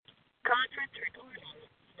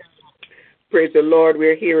Praise the Lord.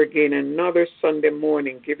 We're here again another Sunday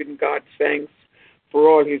morning, giving God thanks for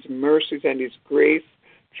all his mercies and his grace,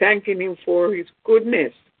 thanking him for his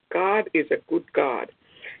goodness. God is a good God.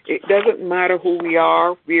 It doesn't matter who we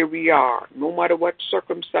are, where we are, no matter what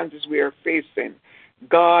circumstances we are facing,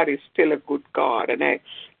 God is still a good God. And I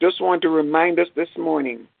just want to remind us this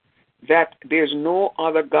morning that there's no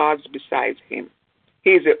other gods besides him.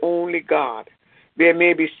 He is the only God. There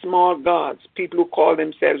may be small gods, people who call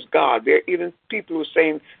themselves God. There are even people who are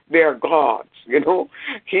saying they are gods,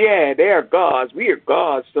 Yeah, they are gods. We are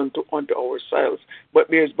gods unto ourselves. But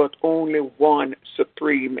there's but only one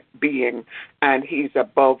supreme being, and he's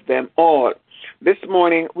above them all. This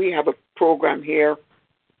morning we have a program here.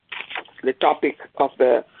 The topic of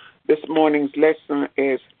this morning's lesson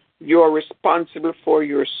is you're responsible for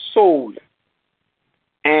your soul.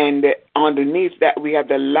 And underneath that, we have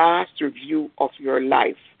the last review of your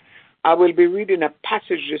life. I will be reading a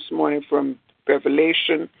passage this morning from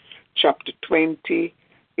Revelation chapter 20,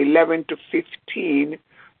 11 to 15,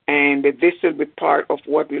 and this will be part of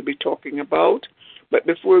what we'll be talking about. But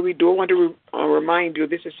before we do, I want to remind you,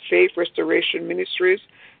 this is Faith Restoration Ministries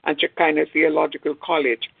and Shekinah Theological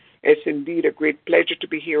College. It's indeed a great pleasure to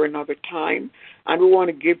be here another time, and we want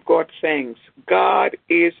to give God thanks. God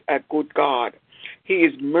is a good God.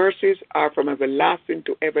 His mercies are from everlasting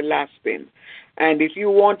to everlasting. And if you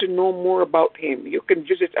want to know more about him, you can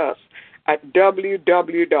visit us at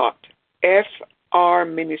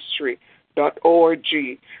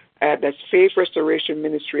www.frministry.org. That's Faith Restoration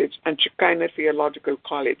Ministries and Shekinah Theological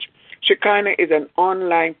College. Shekinah is an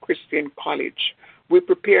online Christian college. We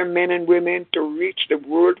prepare men and women to reach the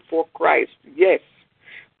world for Christ. Yes,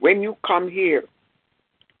 when you come here,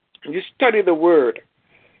 you study the Word.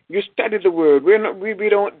 You study the Word. We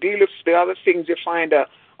don't deal with the other things you find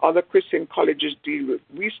other Christian colleges deal with.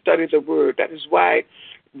 We study the Word. That is why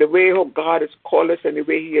the way how God has called us and the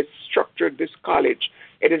way he has structured this college,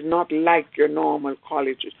 it is not like your normal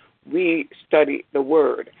colleges. We study the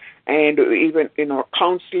Word. And even in our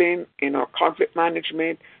counseling, in our conflict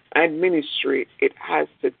management and ministry, it has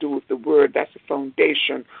to do with the Word. That's the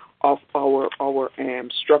foundation of our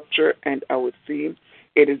structure and our theme.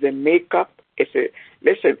 It is a makeup. It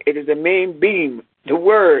is the main beam, the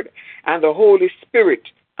Word, and the Holy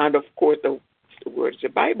Spirit, and of course the Word is the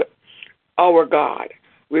Bible. Our God.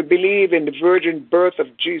 We believe in the virgin birth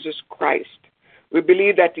of Jesus Christ. We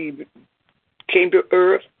believe that he came to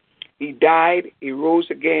earth, he died, he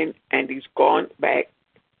rose again, and he's went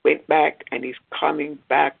back, and he's coming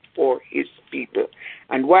back for his people.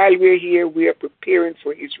 And while we're here, we are preparing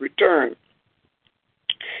for his return.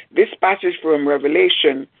 This passage from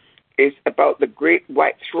Revelation is about the great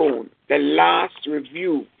white throne, the last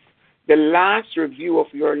review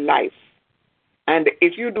of your life. And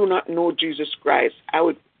if you do not know Jesus Christ, I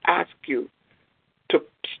would ask you to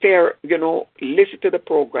listen to the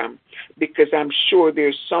program, because I'm sure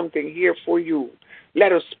there's something here for you.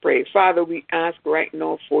 Let us pray. Father, we ask right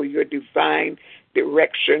now for your divine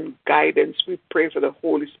direction, guidance. We pray for the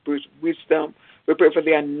Holy Spirit's wisdom. We pray for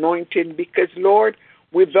the anointing, because, Lord,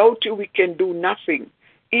 without you we can do nothing.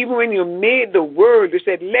 Even when you made the world, you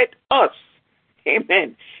said, let us,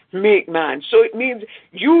 amen, make man. So it means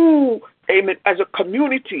you, amen, as a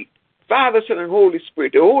community, Father, Son, and Holy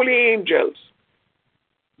Spirit, the holy angels,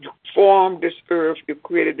 you formed this earth, you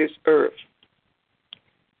created this earth.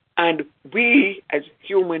 And we, as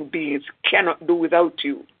human beings, cannot do without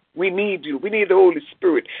you. We need you. We need the Holy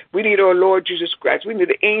Spirit. We need our Lord Jesus Christ. We need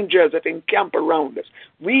the angels that encamp around us.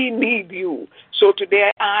 We need you. So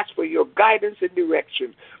today I ask for your guidance and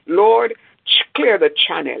direction. Lord, clear the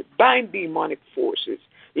channel. Bind demonic forces.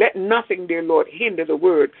 Let nothing, dear Lord, hinder the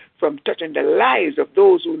word from touching the lives of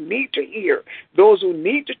those who need to hear, those who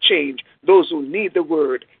need to change, those who need the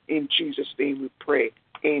word. In Jesus' name we pray.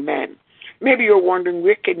 Amen. Maybe you're wondering,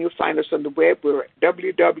 where can you find us on the web? We're at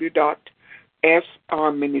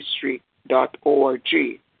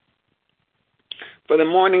www.frministry.org. For the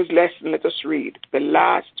morning's lesson, let us read the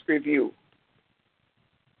last review.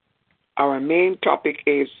 Our main topic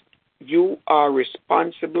is, you are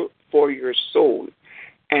responsible for your soul.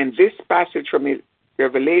 And this passage from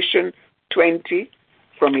Revelation 20,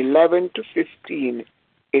 from 11 to 15,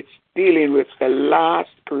 it's dealing with the last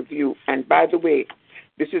review. And by the way,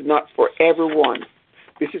 this is not for everyone.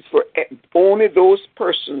 This is for only those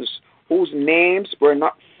persons whose names were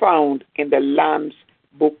not found in the Lamb's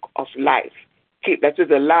book of life. That is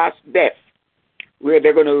the last death, where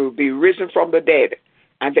they're going to be risen from the dead,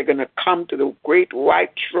 and they're going to come to the great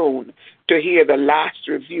white throne to hear the last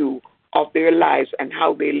review of their lives and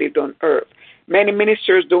how they lived on earth. Many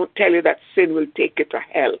ministers don't tell you that sin will take you to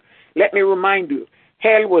hell. Let me remind you,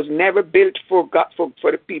 hell was never built for God,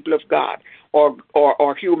 for the people of God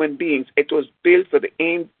or human beings. It was built for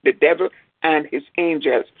the devil and his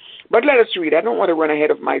angels. But let us read. I don't want to run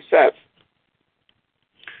ahead of myself.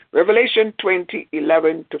 Revelation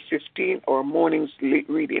 20:11-15, our morning's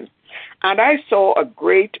reading. And I saw a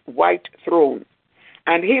great white throne,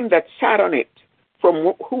 and him that sat on it,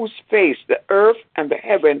 from whose face the earth and the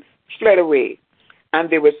heaven fled away, and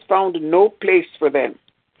there was found no place for them.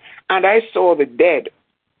 And I saw the dead,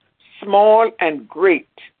 small and great,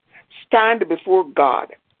 stand before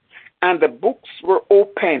God, and the books were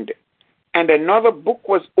opened, and another book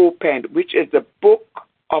was opened, which is the book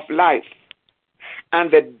of life. And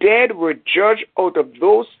the dead were judged out of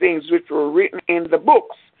those things which were written in the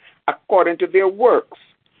books, according to their works.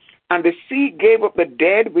 And the sea gave up the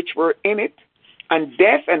dead which were in it, and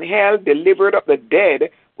death and hell delivered up the dead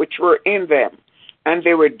which were in them. And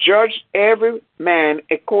they were judged every man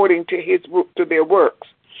according to their works.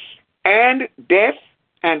 And death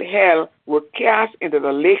and hell were cast into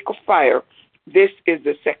the lake of fire. This is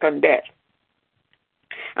the second death.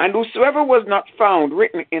 And whosoever was not found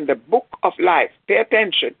written in the book of life, pay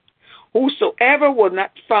attention, whosoever was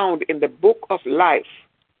not found in the book of life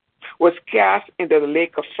was cast into the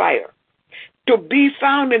lake of fire. To be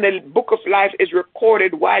found in the book of life is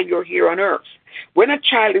recorded while you're here on earth. When a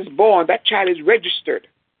child is born, that child is registered.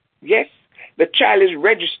 Yes, the child is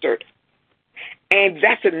registered. And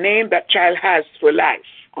that's a name that child has for life.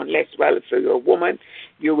 Unless, well, if you're a woman,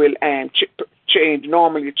 you will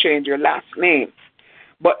normally change your last name.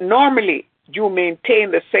 But normally, you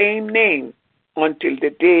maintain the same name until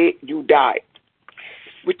the day you die.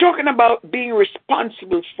 We're talking about being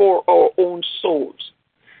responsible for our own souls.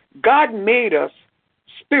 God made us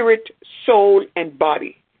spirit, soul, and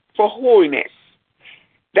body for wholeness.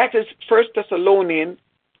 That is 1 Thessalonians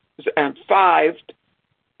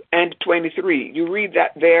 5:23. You read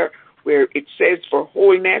that there where it says for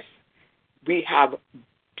wholeness, we have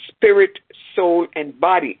spirit, soul, and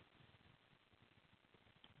body.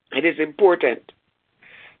 It is important.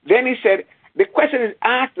 Then he said, the question is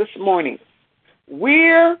asked this morning,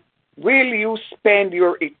 where will you spend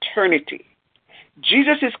your eternity?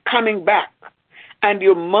 Jesus is coming back, and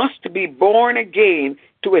you must be born again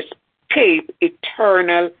to escape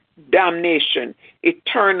eternal damnation,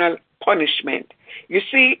 eternal punishment. You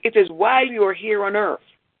see, it is while you are here on earth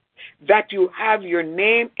that you have your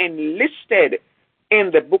name enlisted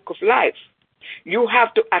in the book of life. You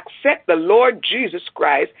have to accept the Lord Jesus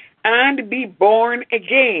Christ and be born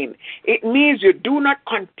again. It means you do not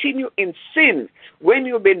continue in sin. When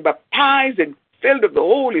you've been baptized and filled with the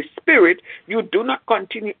Holy Spirit, you do not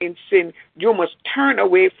continue in sin. You must turn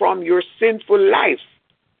away from your sinful life.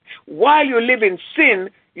 While you live in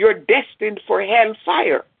sin, you're destined for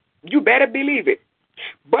hellfire. You better believe it.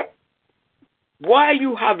 But while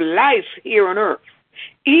you have life here on earth,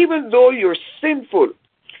 even though you're sinful,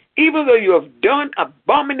 even though you have done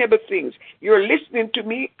abominable things, you're listening to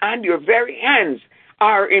me and your very hands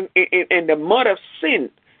are in the mud of sin,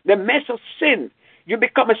 the mess of sin. You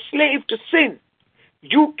become a slave to sin.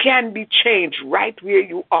 You can be changed right where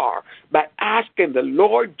you are by asking the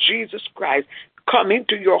Lord Jesus Christ come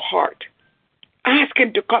into your heart. Ask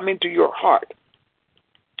him to come into your heart.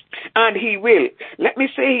 And he will. Let me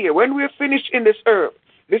say here, when we're finished in this earth,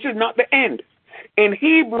 this is not the end. In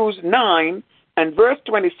Hebrews 9 and verse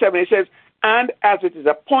 27, it says, and as it is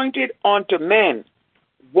appointed unto men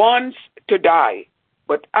once to die,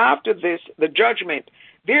 but after this, the judgment.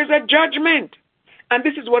 There's a judgment. And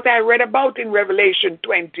this is what I read about in Revelation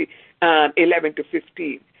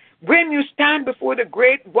 20:11-15. When you stand before the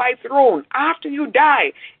great white throne, after you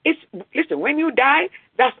die, listen, when you die,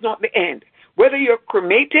 that's not the end. Whether you're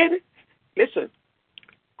cremated, listen,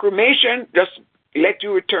 cremation just let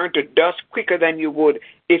you return to dust quicker than you would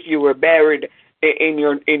if you were buried in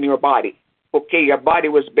your body. Okay, your body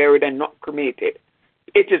was buried and not cremated.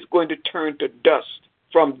 It is going to turn to dust.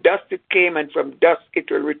 From dust it came, and from dust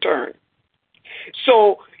it will return.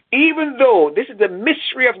 So even though this is the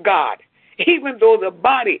mystery of God, even though the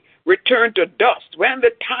body returned to dust, when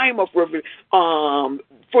the time of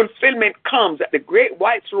fulfillment comes at the great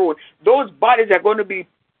white throne, those bodies are going to be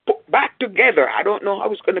put back together. I don't know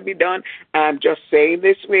how it's going to be done. I'm just saying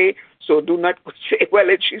this way, so do not say, well,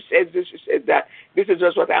 she says this, she says that. This is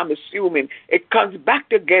just what I'm assuming. It comes back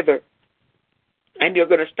together, and you're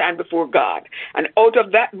going to stand before God. And out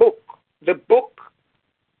of that book, the book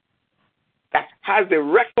that has the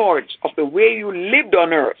records of the way you lived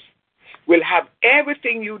on earth, will have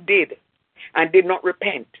everything you did and did not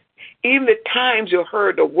repent. Even the times you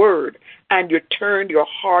heard the word and you turned your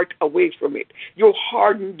heart away from it. You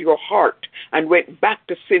hardened your heart and went back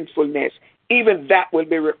to sinfulness. Even that will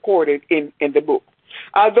be recorded in the book.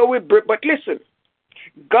 But listen,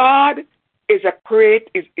 God is a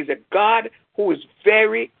God who is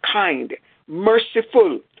very kind,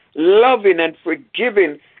 merciful, loving and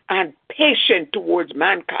forgiving and patient towards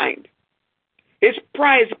mankind. His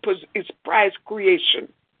prized creation.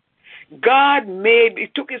 God he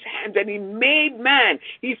took his hands and he made man.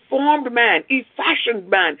 He formed man. He fashioned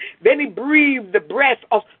man. Then he breathed the breath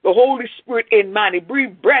of the Holy Spirit in man. He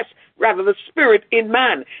breathed the spirit in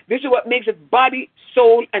man. This is what makes it body,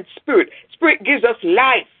 soul, and spirit. Spirit gives us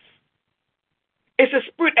life. It's a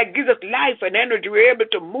spirit that gives us life and energy. We're able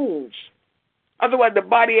to move. Otherwise, the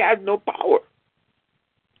body has no power.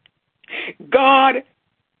 God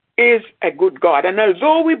is a good God. And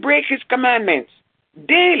although we break his commandments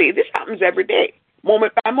daily, this happens every day,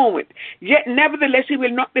 moment by moment, yet nevertheless he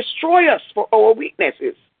will not destroy us for our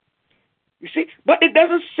weaknesses. You see? But it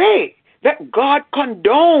doesn't say that God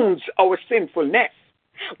condones our sinfulness.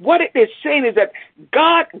 What it is saying is that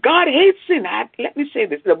God hates sin. Let me say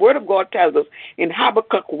this. The Word of God tells us in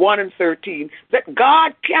Habakkuk 1:13 that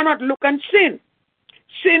God cannot look on sin.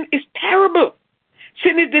 Sin is terrible.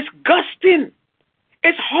 Sin is disgusting.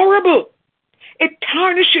 It's horrible. It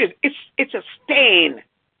tarnishes. It's a stain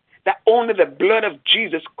that only the blood of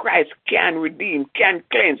Jesus Christ can redeem, can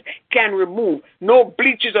cleanse, can remove. No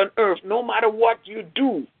bleaches on earth, no matter what you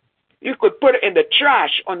do. You could put it in the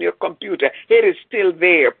trash on your computer. It is still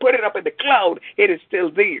there. Put it up in the cloud. It is still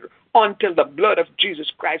there. Until the blood of Jesus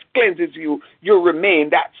Christ cleanses you, you remain.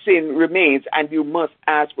 That sin remains, and you must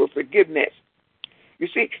ask for forgiveness. You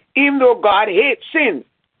see, even though God hates sin,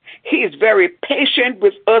 he is very patient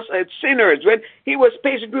with us as sinners. When he was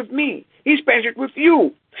patient with me, he's patient with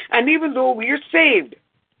you. And even though we are saved,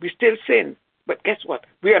 we still sin. But guess what?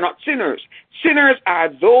 We are not sinners. Sinners are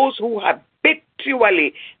those who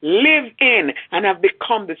habitually live in and have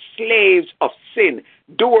become the slaves of sin,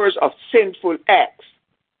 doers of sinful acts.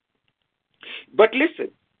 But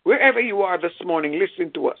listen, wherever you are this morning,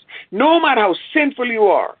 listen to us. No matter how sinful you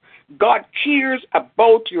are, God cares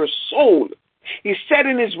about your soul. He said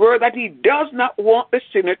in his word that he does not want the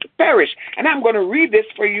sinner to perish. And I'm going to read this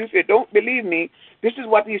for you if you don't believe me. This is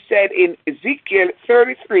what he said in Ezekiel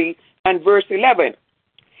 33 and verse 11.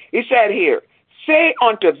 He said here, say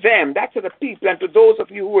unto them, that's to the people and to those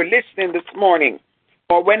of you who are listening this morning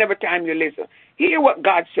or whenever time you listen, hear what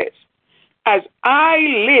God says. As I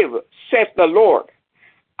live, saith the Lord,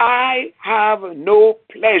 I have no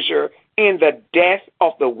pleasure in the death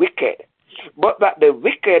of the wicked, but that the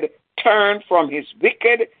wicked turn from his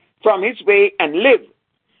way and live.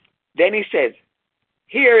 Then he says,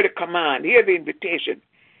 hear the command, hear the invitation,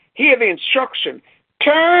 hear the instruction.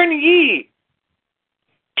 Turn ye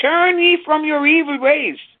from your evil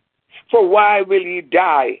ways, for why will ye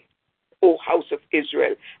die, O house of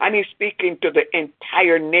Israel? And he's speaking to the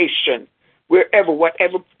entire nation,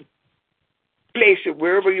 whatever place,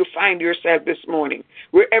 wherever you find yourself this morning,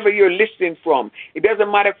 wherever you're listening from. It doesn't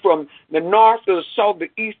matter from the north to the south, the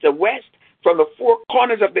east, the west, from the four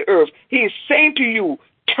corners of the earth. He is saying to you,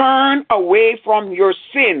 turn away from your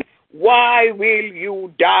sin. Why will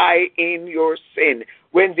you die in your sin?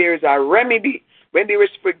 When there is a remedy, when there is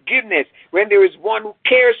forgiveness, when there is one who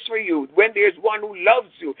cares for you, when there is one who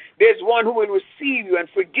loves you, there's one who will receive you and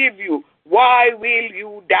forgive you. Why will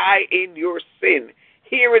you die in your sin?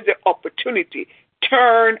 Here is the opportunity.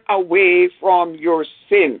 Turn away from your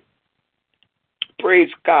sin.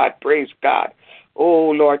 Praise God, praise God. Oh,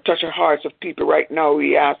 Lord, touch the hearts of people right now,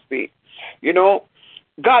 we ask thee. You know,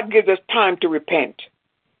 God gives us time to repent.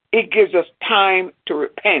 It gives us time to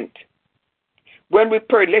repent. When we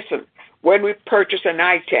purchase an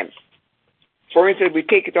item, for instance, we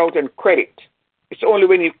take it out and credit. It's only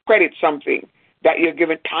when you credit something that you're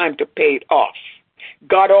given time to pay it off.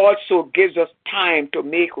 God also gives us time to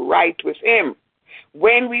make right with him.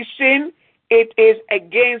 When we sin, it is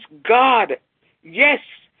against God. Yes,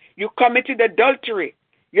 you committed adultery.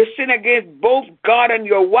 You sin against both God and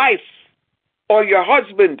your wife or your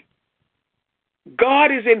husband.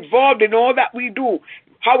 God is involved in all that we do.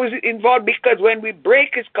 How is it involved? Because when we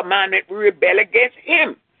break his commandment, we rebel against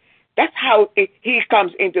him. That's how he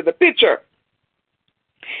comes into the picture.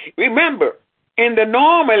 Remember, in the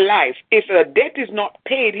normal life, if a debt is not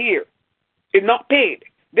paid here, it's not paid,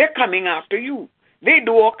 they're coming after you. They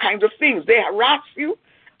do all kinds of things. They harass you.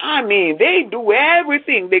 They do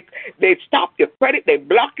everything. They stop your credit. They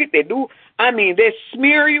block it. They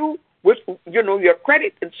smear you with, your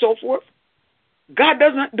credit and so forth. God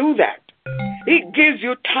does not do that. He gives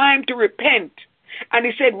you time to repent. And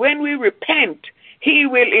he said, when we repent, He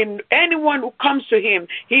will, in anyone who comes to him,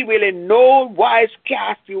 he will in no wise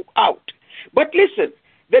cast you out. But listen,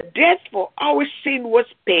 the death for our sin was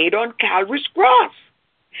paid on Calvary's cross.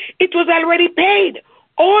 It was already paid.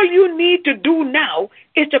 All you need to do now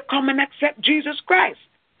is to come and accept Jesus Christ.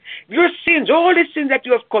 Your sins, all the sins that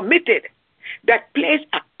you have committed, that placed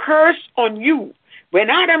a curse on you. When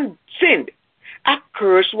Adam sinned, a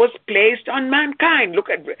curse was placed on mankind. Look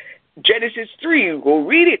at Genesis 3. Go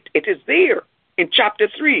read it. It is there in chapter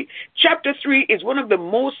 3. Chapter 3 is one of the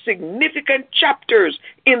most significant chapters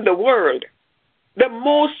in the world. The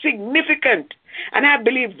most significant. And I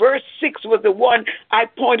believe verse 6 was the one I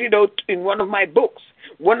pointed out in one of my books.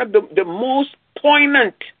 One of the most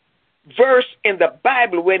poignant verse in the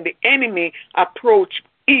Bible when the enemy approached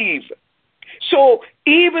Eve. So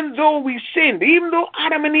even though we sinned, even though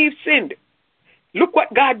Adam and Eve sinned, look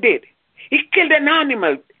what God did. He killed an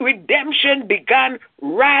animal. Redemption began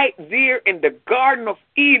right there in the Garden of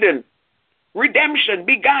Eden. Redemption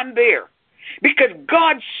began there. Because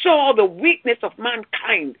God saw the weakness of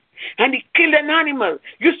mankind. And he killed an animal.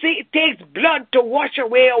 You see, it takes blood to wash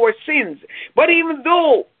away our sins. But even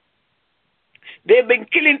though they've been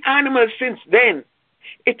killing animals since then,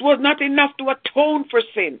 it was not enough to atone for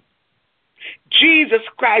sin. Jesus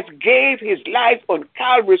Christ gave his life on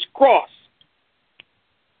Calvary's cross.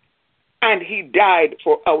 And he died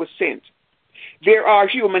for our sins. There are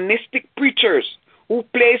humanistic preachers who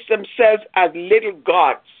place themselves as little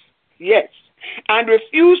gods. Yes. And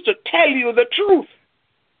refuse to tell you the truth.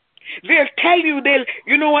 They'll tell you,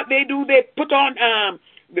 you know what they do? They put on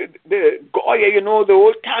the Goya, the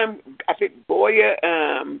old time, I think Goya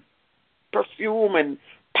perfume and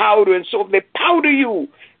powder and so they powder you.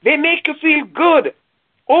 They make you feel good.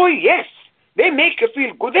 Oh yes, they make you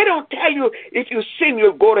feel good. They don't tell you if you sin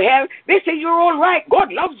you'll go to hell. They say you're all right.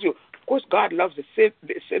 God loves you. Of course, God loves the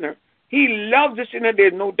sinner. He loves the sinner.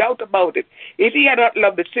 There's no doubt about it. If he had not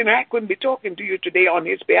loved the sinner, I couldn't be talking to you today on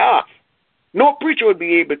his behalf. No preacher would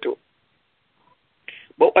be able to.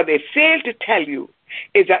 But what they fail to tell you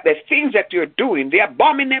is that the things that you're doing, the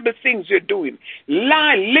abominable things you're doing,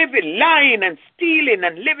 lying and stealing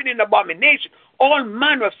and living in abomination, all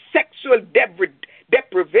manner of sexual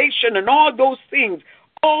deprivation and all those things,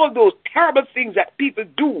 all those terrible things that people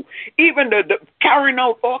do, even the carrying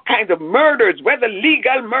out all kinds of murders, whether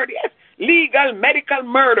legal murder, yes, legal, medical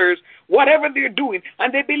murders, whatever they're doing,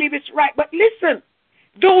 and they believe it's right. But listen,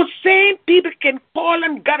 those same people can call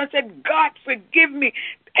on God and say, God, forgive me.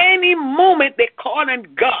 Any moment they call on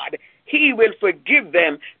God, he will forgive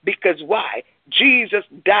them because why? Jesus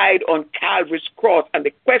died on Calvary's cross. And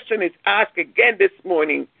the question is asked again this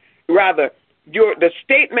morning, the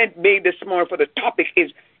statement made this morning for the topic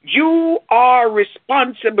is, you are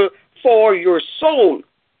responsible for your soul.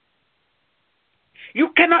 You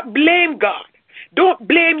cannot blame God. Don't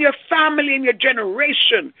blame your family and your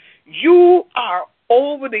generation. You are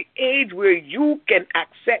over the age where you can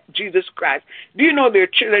accept Jesus Christ. Do you know there are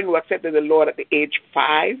children who accepted the Lord at the age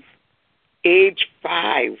 5? Age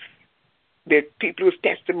 5. There are people with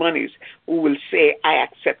testimonies who will say, I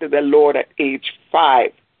accepted the Lord at age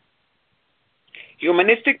 5.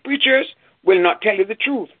 Humanistic preachers will not tell you the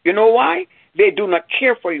truth. You know why? They do not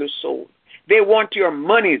care for your soul. They want your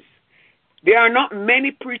monies. There are not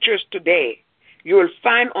many preachers today you will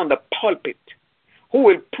find on the pulpit who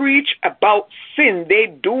will preach about sin. They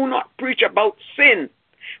do not preach about sin.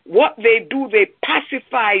 What they do, they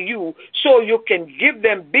pacify you so you can give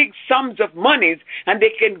them big sums of monies and they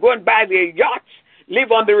can go and buy their yachts,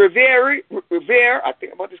 live on the Riviera, I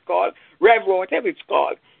think what it's called, Revo, whatever it's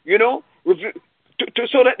called,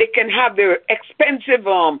 so that they can have their expensive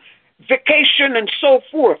vacation and so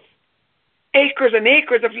forth. Acres and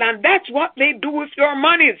acres of land. That's what they do with your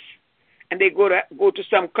monies. And they go to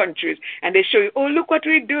some countries and they show you, oh, look what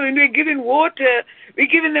we're doing. We're giving water. We're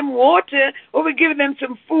giving them water. Or we're giving them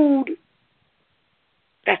some food.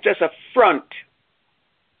 That's just a front.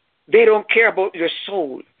 They don't care about your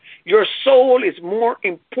soul. Your soul is more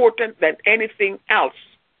important than anything else.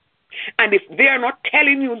 And if they are not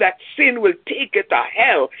telling you that sin will take you to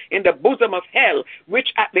hell, in the bosom of hell,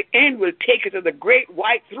 which at the end will take you to the great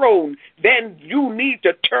white throne, then you need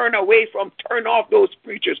to turn off those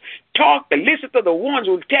preachers. Listen to the ones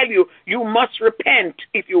who will tell you you must repent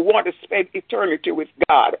if you want to spend eternity with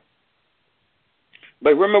God.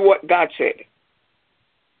 But remember what God said.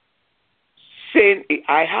 Sin,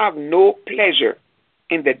 I have no pleasure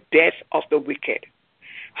in the death of the wicked.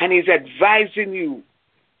 And he's advising you,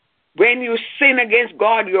 when you sin against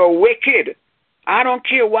God, you're wicked. I don't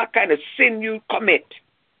care what kind of sin you commit.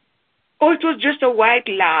 Oh, it was just a white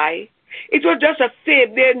lie. It was just a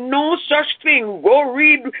fib. There's no such thing. Go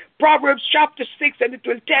read Proverbs chapter 6 and it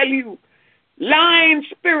will tell you. Lying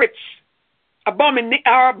spirits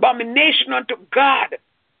are abomination unto God.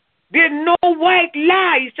 There's no white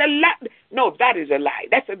lie. It's a lie. No, that is a lie.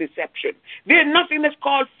 That's a deception. There's nothing that's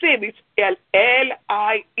called fib. It's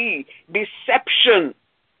L-I-E, deception.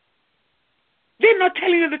 They're not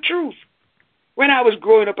telling you the truth. When I was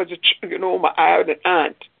growing up as a child, I had an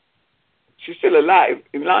aunt. She's still alive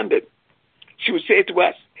in London. She would say to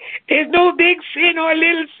us, there's no big sin or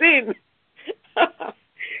little sin.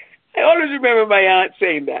 I always remember my aunt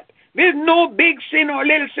saying that. There's no big sin or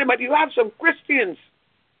little sin, but you have some Christians,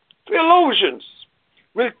 theologians,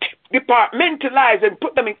 will departmentalize and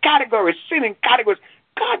put them in categories, sin in categories.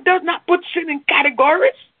 God does not put sin in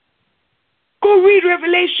categories. Go read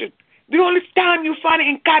Revelation. The only time you find it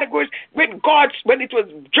in categories when it was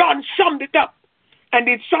John summed it up. And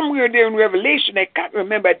it's somewhere there in Revelation, I can't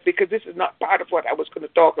remember it because this is not part of what I was going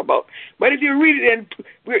to talk about. But if you read it,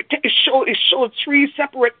 it shows three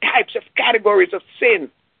separate types of categories of sin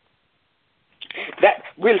that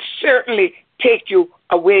will certainly take you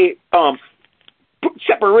away,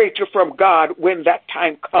 separate you from God when that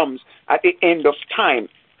time comes at the end of time.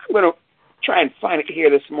 I'm going to try and find it here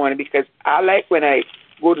this morning because I like when I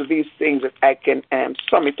go to these things that I can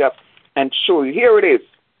sum it up and show you. Here it is.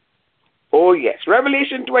 Oh, yes.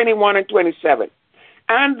 Revelation 21 and 27.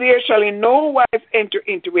 And there shall in no wise enter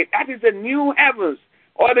into it. That is the new heavens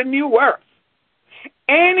or the new earth.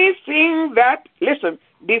 Anything that, listen,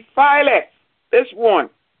 defileth, this one,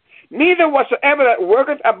 neither whatsoever that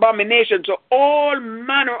worketh abomination. So all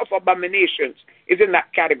manner of abominations is in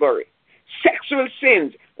that category. Sexual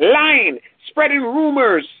sins, lying, spreading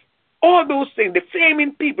rumors, all those things,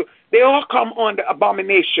 defaming people, they all come under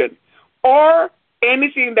abomination. Or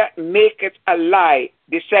anything that maketh a lie,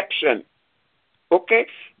 deception. Okay?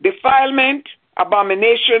 Defilement,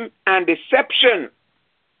 abomination, and deception.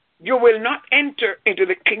 You will not enter into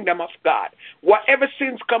the kingdom of God. Whatever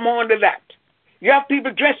sins come under that. You have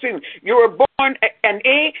people dressing, you were born an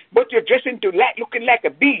A, but you're dressing to looking like a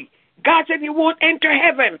B. God said you won't enter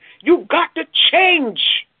heaven. You got to change.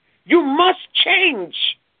 You must change.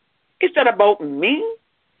 It's not about me.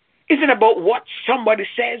 It's not about what somebody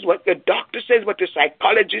says, what the doctor says, what the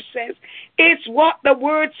psychologist says. It's what the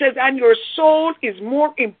word says, and your soul is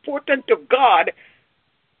more important to God.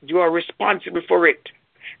 You are responsible for it.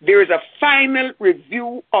 There is a final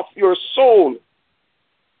review of your soul.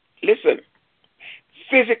 Listen,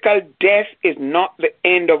 physical death is not the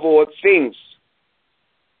end of all things.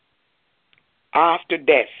 After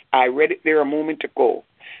death, I read it there a moment ago,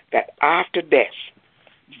 that after death,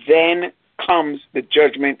 then comes the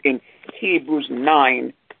judgment in Hebrews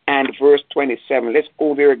 9 and verse 27. Let's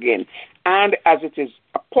go there again. And as it is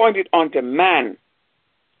appointed unto man,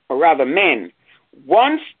 or rather men,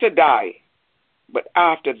 once to die, but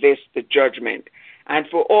after this, the judgment. And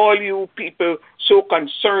for all you people so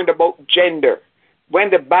concerned about gender, when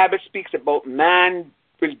the Bible speaks about man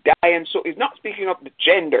will die, and so it's not speaking of the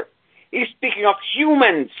gender. He's speaking of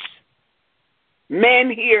humans.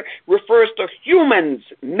 Men here refers to humans,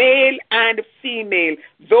 male and female,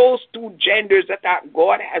 those two genders that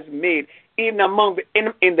God has made, even among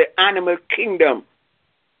in the animal kingdom.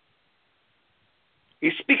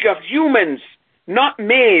 He's speaking of humans, not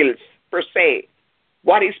males per se.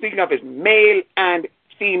 What he's speaking of is male and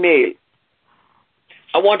female.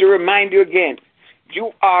 I want to remind you again,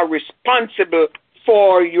 you are responsible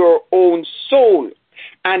for your own soul.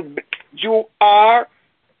 And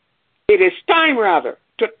it is time rather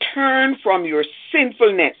to turn from your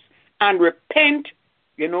sinfulness and repent.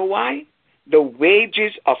 You know why? The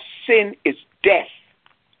wages of sin is death.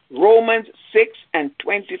 Romans 6 and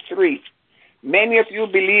 23. Many of you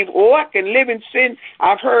believe, I can live in sin.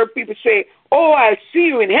 I've heard people say, I'll see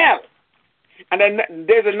you in hell. And then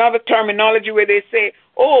there's another terminology where they say,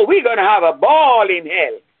 we're going to have a ball in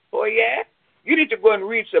hell. Oh, yeah? You need to go and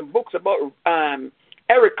read some books about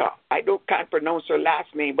Erica. I can't pronounce her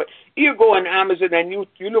last name, but you go on Amazon and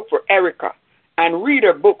you look for Erica and read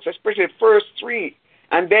her books, especially the first 3,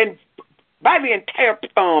 and then buy the entire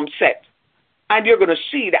set. And you're going to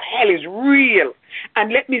see that hell is real.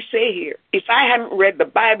 And let me say here, if I hadn't read the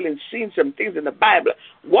Bible and seen some things in the Bible,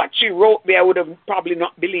 what she wrote there, I would have probably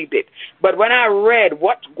not believed it. But when I read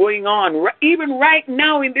what's going on, even right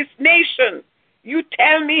now in this nation, you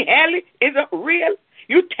tell me hell isn't real?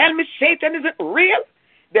 You tell me Satan isn't real?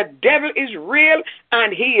 The devil is real,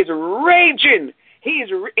 and he is raging.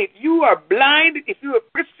 If you are blind, if you're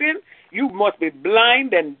a Christian, you must be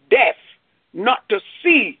blind and deaf not to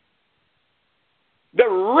see the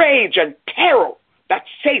rage and terror that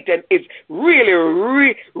Satan is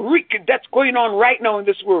really that's going on right now in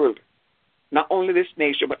this world. Not only this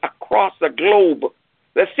nation, but across the globe.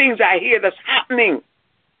 The things I hear that's happening.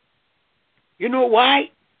 You know why?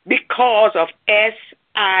 Because of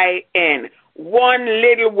S-I-N. One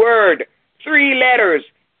little word, 3 letters,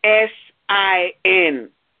 S-I-N.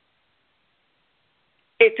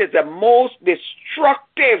 It is the most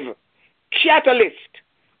destructive catalyst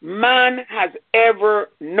man has ever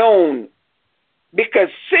known, because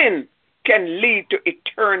sin can lead to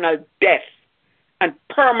eternal death and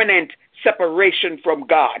permanent separation from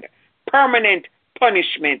God, permanent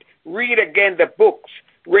punishment. Read again the books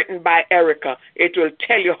written by Erica. It will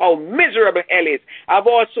tell you how miserable hell is. I've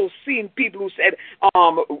also seen people who said,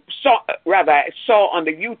 I saw on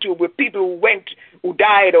the YouTube with people who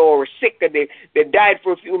died or were sick, and they died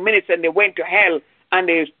for a few minutes and they went to hell, and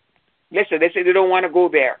they said they don't want to go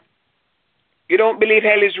there. You don't believe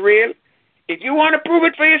hell is real? If you want to prove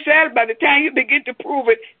it for yourself, by the time you begin to prove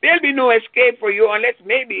it, there'll be no escape for you unless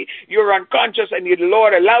maybe you're unconscious and the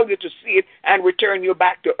Lord allows you to see it and return you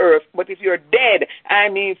back to earth. But if you're dead, I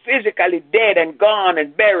mean physically dead and gone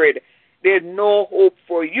and buried, there's no hope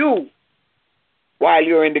for you while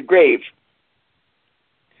you're in the grave.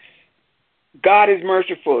 God is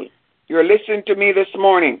merciful. You're listening to me this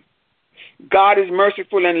morning. God is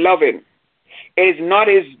merciful and loving. It is not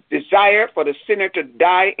his desire for the sinner to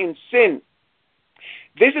die in sin.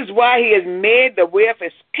 This is why he has made the way of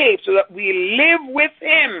escape, so that we live with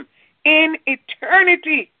him in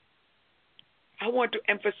eternity. I want to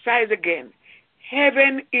emphasize again,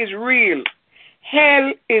 heaven is real.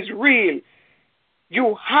 Hell is real.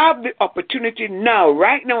 You have the opportunity now,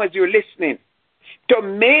 right now as you're listening, to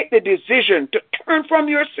make the decision to turn from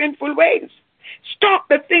your sinful ways. Stop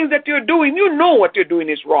the things that you're doing. You know what you're doing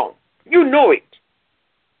is wrong. You know it.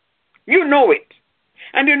 You know it.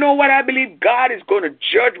 And you know what I believe God is going to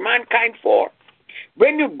judge mankind for?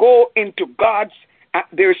 When you go into God's,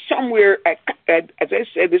 there's somewhere, as I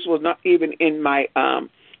said, this was not even in my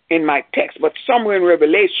text, but somewhere in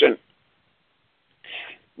Revelation,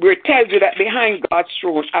 where it tells you that behind God's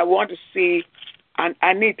throne, I want to see, and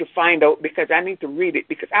I need to find out, because I need to read it,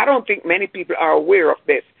 because I don't think many people are aware of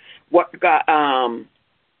this. What God,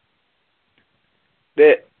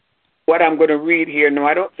 what I'm going to read here. No,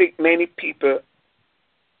 I don't think many people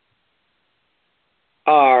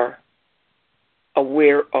are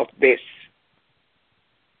aware of this.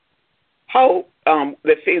 How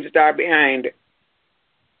the things that are behind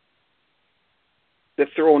the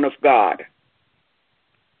throne of God.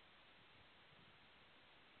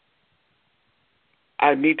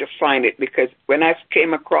 I need to find it, because when I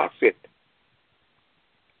came across it,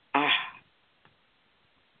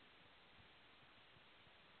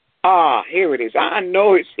 here it is. I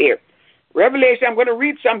know it's here. Revelation, I'm going to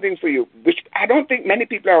read something for you, which I don't think many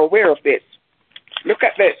people are aware of this. Look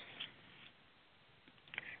at this.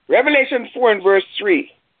 Revelation 4 and verse 3.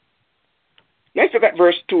 Let's look at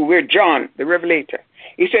verse 2, where John, the Revelator,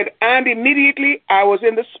 he said, "And immediately I was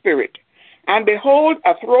in the Spirit, and behold,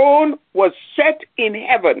 a throne was set in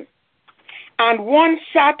heaven, and one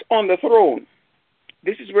sat on the throne."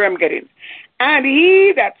 This is where I'm getting. "And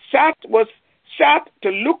he that sat to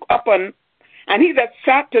look upon, and he that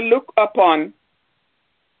sat to look upon,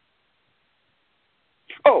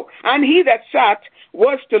 and he that sat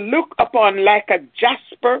was to look upon like a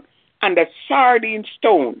jasper and a sardine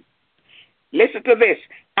stone." Listen to this.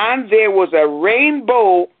 "And there was a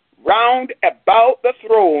rainbow round about the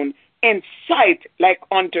throne, in sight like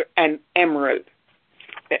unto an emerald."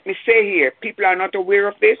 Let me say here, people are not aware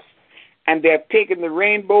of this, and they have taken the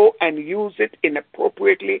rainbow and used it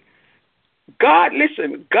inappropriately. God,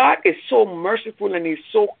 listen, God is so merciful and he's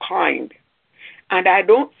so kind. And I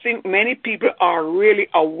don't think many people are really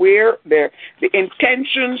aware there. The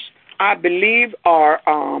intentions, I believe, are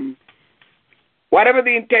whatever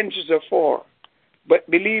the intentions are for. But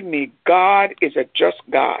believe me, God is a just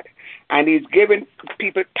God, and he's given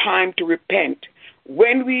people time to repent.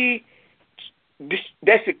 When we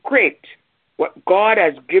desecrate what God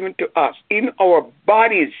has given to us in our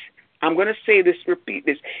bodies, I'm going to say this, repeat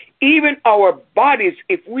this, even our bodies,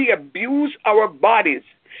 if we abuse our bodies,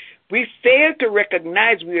 we fail to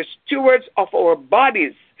recognize we are stewards of our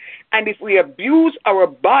bodies. And if we abuse our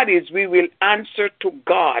bodies, we will answer to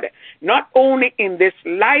God. Not only in this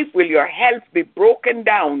life will your health be broken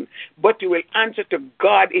down, but you will answer to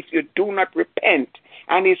God if you do not repent.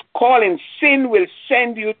 And his calling, sin will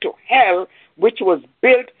send you to hell, which was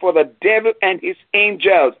built for the devil and his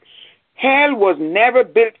angels. Hell was never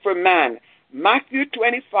built for man. Matthew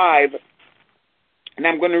 25, and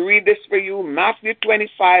I'm going to read this for you. Matthew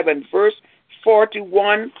 25 and verse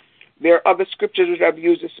 41. There are other scriptures that I've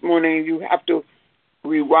used this morning. You have to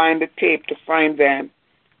rewind the tape to find them.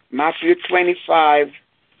 Matthew 25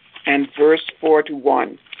 and verse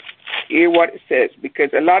 41. Hear what it says, because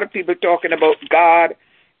a lot of people talking about God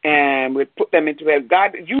and we put them into hell.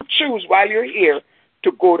 God, you choose while you're here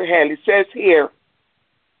to go to hell. It says here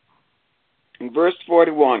in verse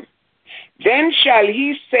 41, then shall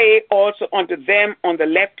he say also unto them on the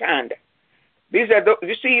left hand. These are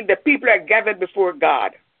you see, the people are gathered before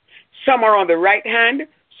God. Some are on the right hand,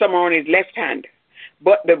 some are on his left hand.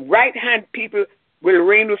 But the right hand people will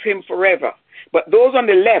reign with him forever. But those on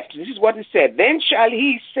the left, this is what he said, then shall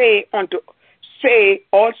he say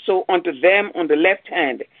also unto them on the left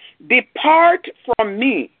hand, depart from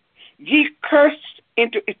me, ye cursed,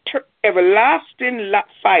 into everlasting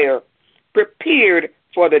fire, prepared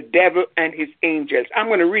for the devil and his angels. I'm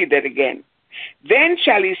going to read that again. Then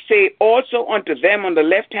shall he say also unto them on the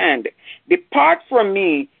left hand, depart from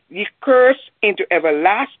me, ye cursed, into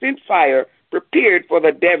everlasting fire, prepared for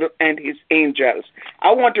the devil and his angels.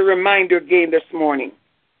 I want to remind you again this morning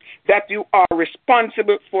that you are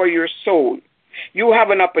responsible for your soul. You have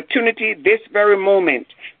an opportunity this very moment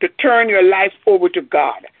to turn your life over to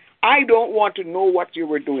God. I don't want to know what you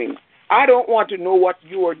were doing. I don't want to know what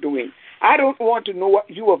you are doing. I don't want to know what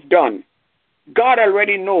you have done. God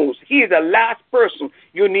already knows. He is the last person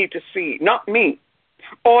you need to see, not me.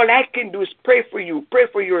 All I can do is pray for you, pray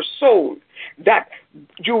for your soul, that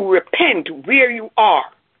you repent where you are.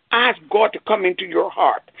 Ask God to come into your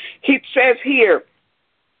heart. It says here,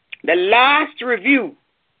 the last review.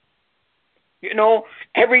 You know,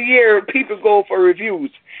 every year people go for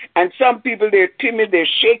reviews. And some people, they're timid, they're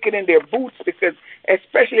shaking in their boots because,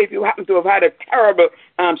 especially if you happen to have had a terrible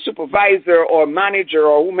supervisor or manager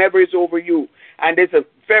or whomever is over you, and there's a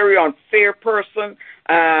very unfair person.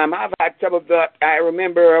 I've had some of that. I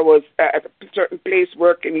remember I was at a certain place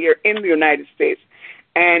working here in the United States.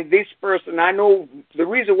 And this person, I know the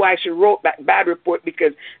reason why she wrote that bad report,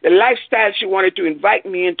 because the lifestyle she wanted to invite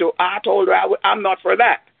me into, I told her I'm not for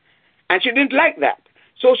that. And she didn't like that.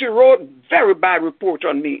 So she wrote very bad report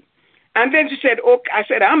on me. And then she said, okay, I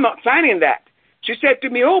said, I'm not signing that. She said to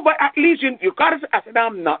me, oh, but at least you got it. I said,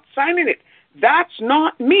 I'm not signing it. That's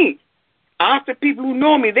not me. Ask the people who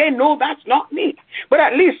know me, they know that's not me. But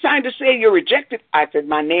at least sign to say you're rejected. I said,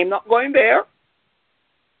 my name not going there.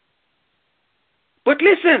 But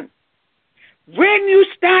listen, when you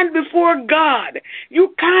stand before God,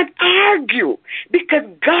 you can't argue because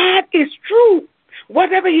God is true.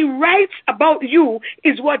 Whatever he writes about you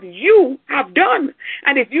is what you have done.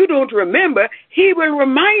 And if you don't remember, he will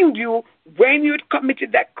remind you when you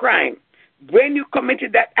committed that crime, when you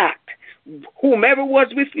committed that act, whomever was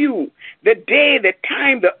with you, the day, the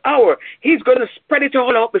time, the hour, he's going to spread it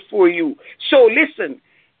all out before you. So listen,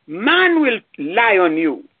 man will lie on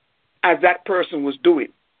you as that person was doing.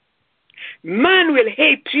 Man will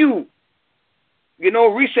hate you. You know,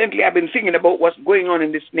 recently I've been thinking about what's going on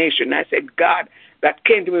in this nation. I said, God, that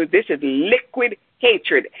came to me, this is liquid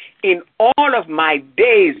hatred. In all of my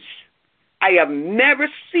days, I have never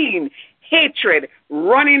seen hatred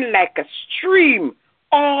running like a stream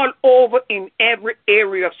all over in every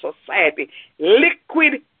area of society.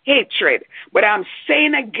 Liquid hatred. But I'm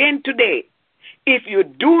saying again today, if you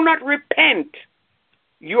do not repent,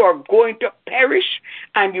 you are going to perish,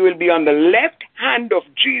 and you will be on the left hand of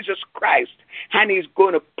Jesus Christ, and he's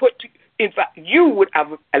going to put, in fact, you would have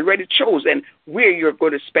already chosen where you're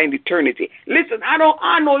going to spend eternity. Listen,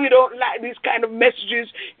 I know you don't like these kind of messages.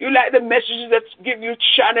 You like the messages that give you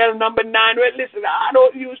Chanel number 9. Well, listen, I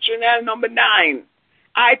don't use Chanel number 9.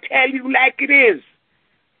 I tell you like it is.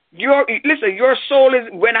 Your soul is,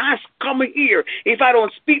 when I come here, if I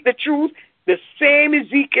don't speak the truth, the same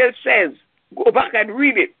Ezekiel says, go back and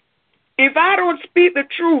read it. If I don't speak the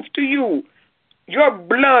truth to you, your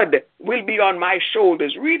blood will be on my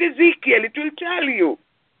shoulders. Read Ezekiel, it will tell you.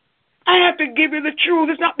 I have to give you the truth.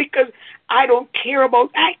 It's not because I don't care about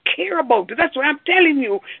it. I care about it. That's what I'm telling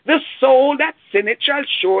you. The soul that sinneth shall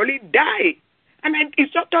surely die. And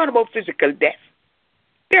it's not talking about physical death.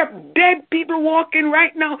 There are dead people walking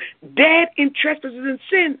right now, dead in trespasses and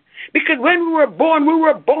sin. Because when we were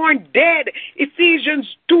born dead. Ephesians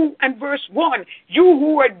 2 and verse 1. You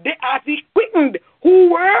who were dead are quickened,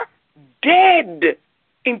 who were dead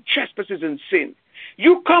in trespasses and sin.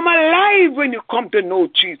 You come alive when you come to know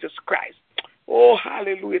Jesus Christ. Oh,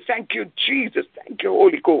 hallelujah. Thank you, Jesus. Thank you,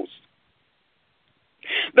 Holy Ghost.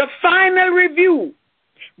 The final review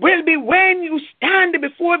will be when you stand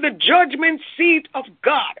before the judgment seat of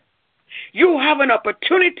God. You have an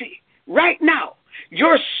opportunity right now.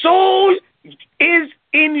 Your soul is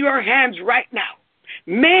in your hands right now.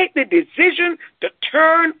 Make the decision to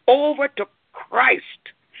turn over to Christ.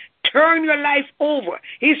 Turn your life over.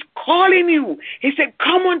 He's calling you. He said,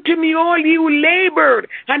 come unto me, all you labored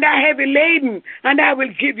and are heavy laden, and I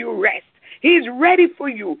will give you rest. He's ready for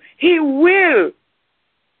you. He will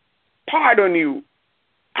pardon you.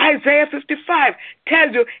 Isaiah 55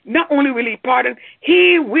 tells you not only will he pardon,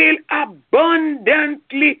 he will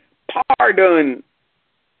abundantly pardon.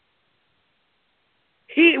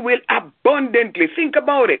 He will abundantly. Think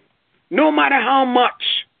about it. No matter how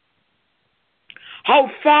much, how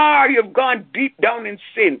far you've gone deep down in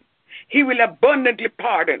sin, he will abundantly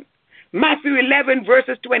pardon. Matthew 11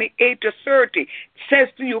 verses 28 to 30 says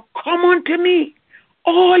to you, come unto me,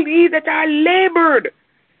 all ye that are labored.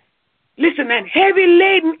 Listen, and heavy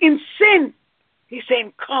laden in sin. He's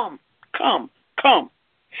saying, come, come, come.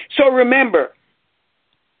 So remember,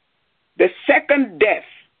 the second death,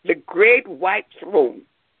 the great white throne,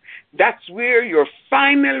 that's where your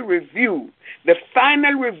final review, the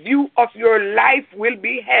final review of your life will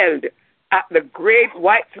be held at the great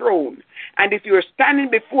white throne. And if you're standing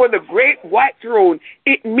before the great white throne,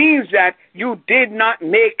 it means that you did not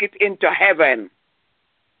make it into heaven.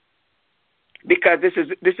 Because this is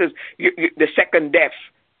the second death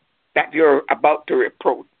that you're about to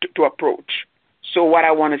approach. So what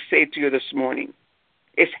I want to say to you this morning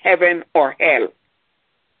is heaven or hell.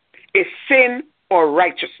 Is sin or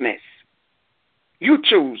righteousness? You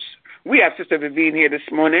choose. We have Sister Vivian here this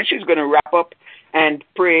morning. She's going to wrap up and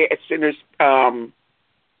pray a sinner's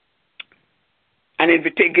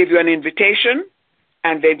give you an invitation,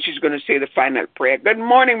 and then she's going to say the final prayer. Good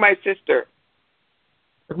morning, my sister.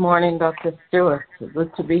 Good morning, Dr. Stewart.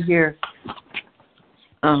 Good to be here.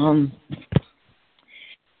 As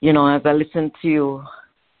I listened to you,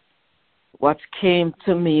 what came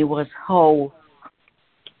to me was how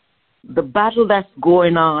the battle that's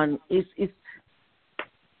going on is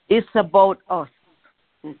about us.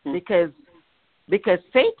 Mm-hmm. Because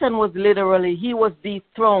Satan was literally, he was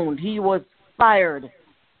dethroned. He was fired.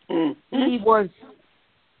 Mm-hmm.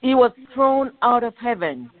 He was thrown out of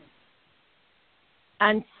heaven.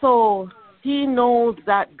 And so he knows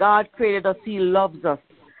that God created us. He loves us.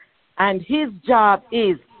 And his job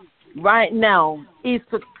is, right now, is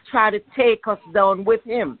to try to take us down with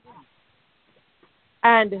him.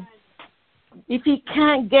 And if he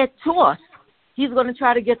can't get to us, he's going to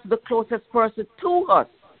try to get to the closest person to us.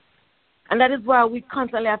 And that is why we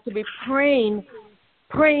constantly have to be praying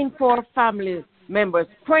for family members,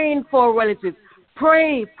 praying for relatives,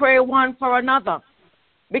 pray one for another.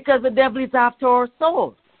 Because the devil is after our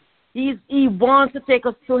soul. He wants to take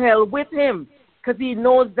us to hell with him because he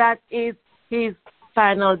knows that is his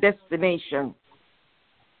final destination.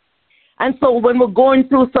 And so when we're going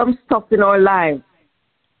through some stuff in our lives,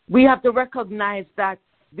 we have to recognize that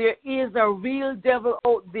there is a real devil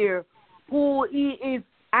out there who he is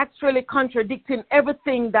actually contradicting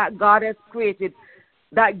everything that God has created,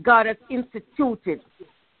 that God has instituted.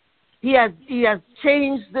 He has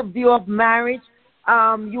changed the view of marriage.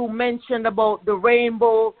 You mentioned about the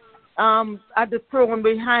rainbow at the throne,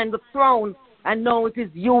 behind the throne, and now it is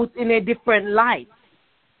used in a different light.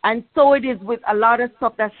 And so it is with a lot of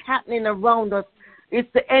stuff that's happening around us. It's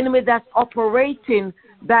the enemy that's operating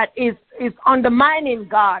that is undermining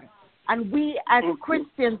God. And we as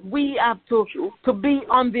Christians, we have to be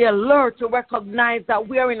on the alert to recognize that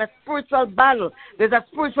we are in a spiritual battle. There's a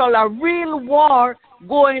real war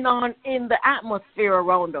going on in the atmosphere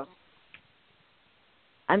around us.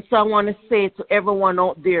 And so I want to say to everyone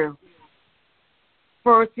out there,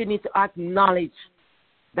 first you need to acknowledge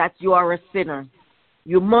that you are a sinner.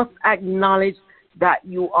 You must acknowledge that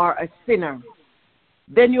you are a sinner.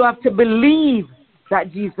 Then you have to believe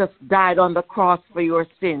that Jesus died on the cross for your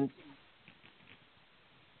sins.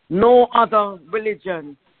 No other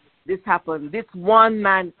religion this happened. This one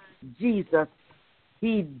man, Jesus,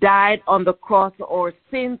 he died on the cross for our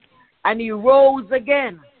sins and he rose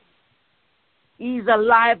again. He's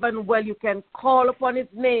alive and well. You can call upon his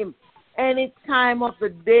name any time of the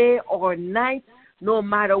day or night, no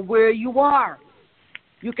matter where you are.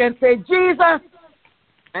 You can say, Jesus,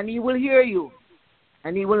 and he will hear you,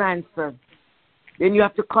 and he will answer. Then you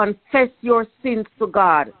have to confess your sins to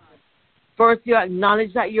God. First, you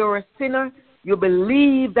acknowledge that you're a sinner. You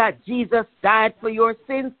believe that Jesus died for your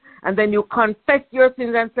sins, and then you confess your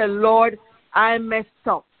sins and say, Lord, I messed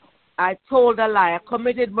up. I told a lie. I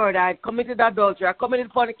committed murder. I committed adultery. I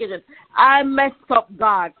committed fornication. I messed up,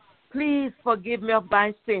 God. Please forgive me of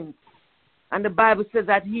my sins. And the Bible says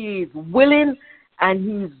that he is willing and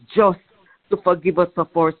he is just to forgive us of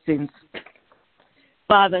our sins.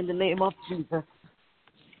 Father, in the name of Jesus,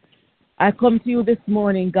 I come to you this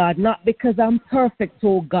morning, God, not because I'm perfect,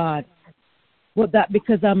 oh God, but that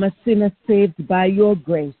because I'm a sinner saved by your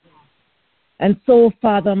grace. And so,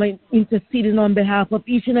 Father, I'm interceding on behalf of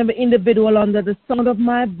each and every individual under the sound of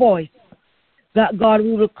my voice, that, God,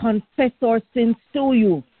 we will confess our sins to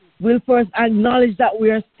you. We'll first acknowledge that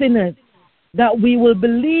we are sinners, that we will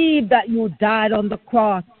believe that you died on the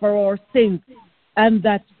cross for our sins, and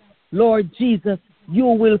that, Lord Jesus, you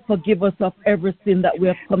will forgive us of every sin that we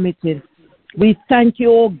have committed. We thank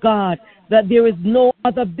you, oh God, that there is no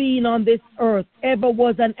other being on this earth, ever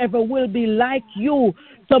was and ever will be like you,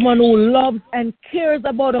 someone who loves and cares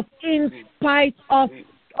about us in spite of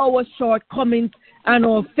our shortcomings and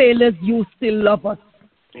our failures. You still love us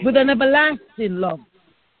with an everlasting love.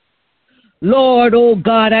 Lord, oh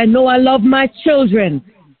God, I know I love my children.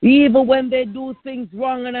 Even when they do things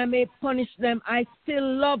wrong and I may punish them, I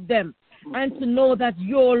still love them. And to know that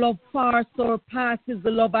your love far surpasses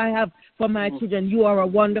the love I have for my children. You are a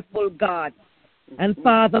wonderful God. And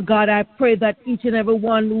Father God, I pray that each and every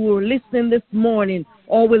one who will listen this morning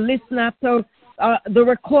or will listen after the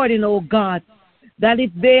recording, oh God, that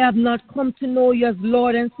if they have not come to know you as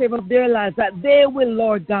Lord and Savior of their lives, that they will,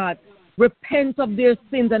 Lord God, repent of their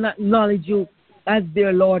sins and acknowledge you as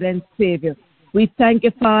their Lord and Savior. We thank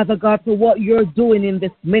you, Father God, for what you're doing in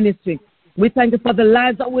this ministry. We thank you for the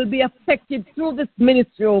lives that will be affected through this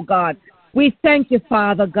ministry, oh God. We thank you,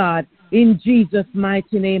 Father God. In Jesus'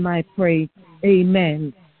 mighty name I pray.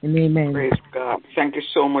 Amen and amen. Praise God. Thank you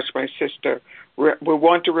so much, my sister. We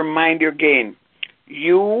want to remind you again,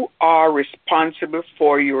 you are responsible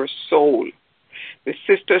for your soul. The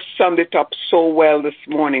sister summed it up so well this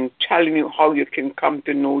morning, telling you how you can come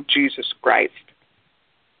to know Jesus Christ.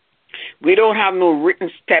 We don't have no written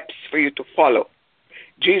steps for you to follow.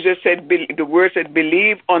 Jesus said, the word said,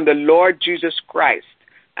 believe on the Lord Jesus Christ,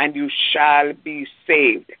 and you shall be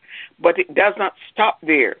saved. But it does not stop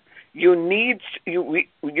there. You need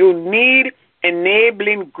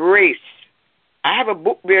enabling grace. I have a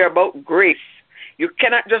book there about grace. You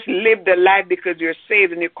cannot just live the life because you're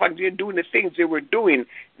saved and you continue doing the things you were doing.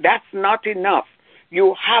 That's not enough.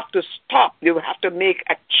 You have to stop. You have to make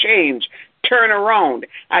a change. Turn around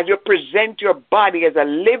as you present your body as a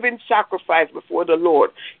living sacrifice before the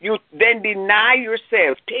Lord. You then deny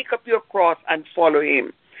yourself, take up your cross and follow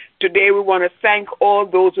him. Today we want to thank all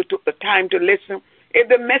those who took the time to listen. If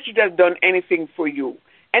the message has done anything for you,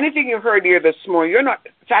 anything you heard here this morning you're not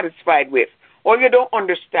satisfied with or you don't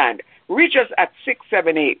understand, reach us at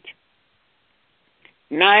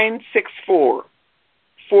 678-964-4096.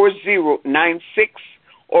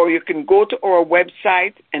 Or you can go to our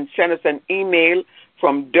website and send us an email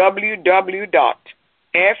from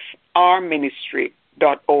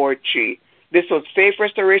www.frministry.org. This was Faith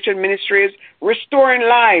Restoration Ministries, restoring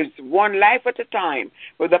lives, one life at a time,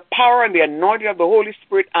 with the power and the anointing of the Holy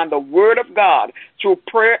Spirit and the Word of God through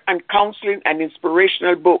prayer and counseling and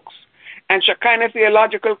inspirational books. And Shekinah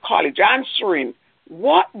Theological College, answering,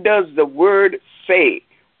 what does the Word say?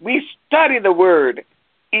 We study the Word,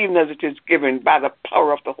 even as it is given by the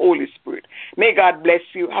power of the Holy Spirit. May God bless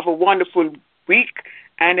you. Have a wonderful week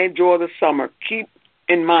and enjoy the summer. Keep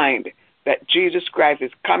in mind that Jesus Christ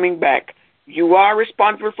is coming back. You are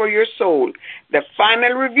responsible for your soul. The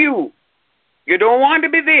final review, you don't want to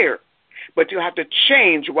be there, but you have to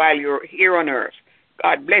change while you're here on earth.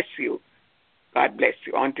 God bless you. God bless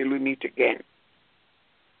you until we meet again.